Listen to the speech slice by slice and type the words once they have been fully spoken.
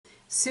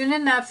Soon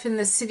enough, in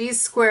the city's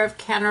square of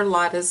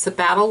Canterlottes, the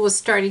battle was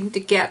starting to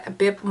get a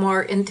bit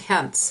more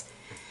intense.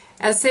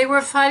 As they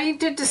were fighting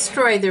to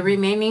destroy the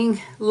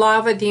remaining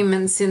lava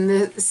demons in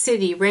the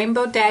city,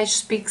 Rainbow Dash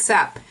speaks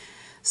up.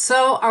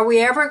 "So, are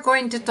we ever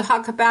going to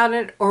talk about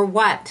it, or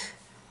what?"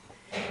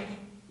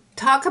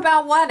 "Talk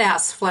about what?"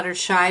 asked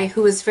Fluttershy,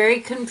 who was very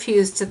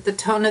confused at the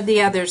tone of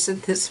the others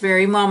at this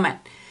very moment.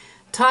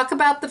 "Talk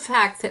about the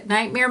fact that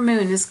Nightmare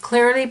Moon is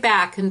clearly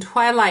back and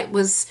Twilight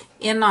was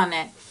in on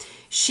it.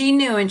 She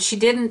knew and she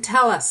didn't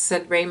tell us,"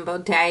 said Rainbow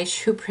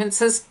Dash, who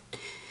Princess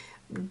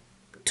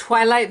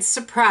Twilight's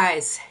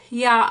surprise.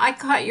 "Yeah, I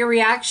caught your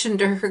reaction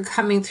to her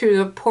coming through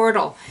the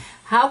portal.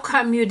 How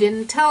come you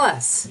didn't tell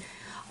us?"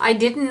 "I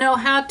didn't know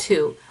how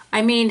to.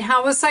 I mean,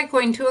 how was I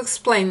going to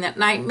explain that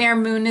Nightmare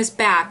Moon is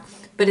back,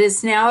 but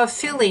is now a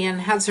filly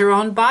and has her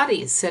own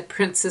body," said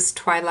Princess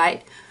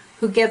Twilight,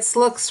 who gets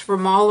looks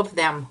from all of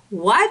them.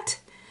 "What?"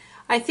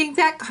 "I think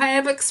that kind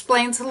of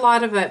explains a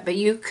lot of it, but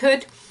you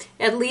could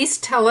at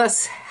least tell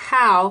us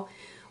how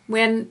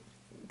when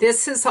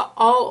this is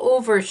all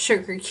over,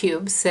 Sugar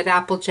Cube," said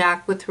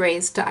Applejack with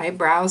raised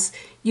eyebrows.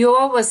 "You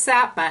owe us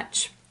that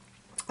much."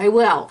 "I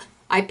will.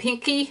 I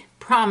pinky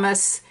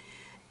promise.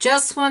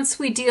 Just once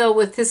we deal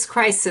with this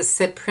crisis,"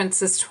 said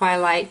Princess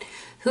Twilight,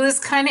 who is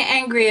kind of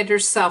angry at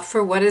herself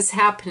for what is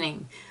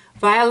happening.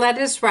 "Violet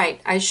is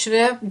right. I should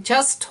have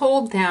just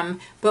told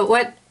them, but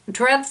what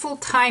dreadful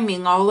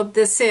timing all of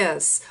this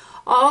is.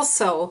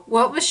 Also,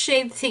 what was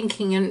Shade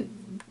thinking in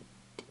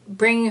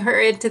bringing her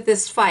into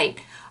this fight?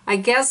 I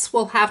guess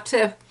we'll have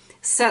to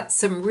set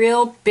some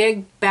real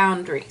big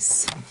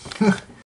boundaries."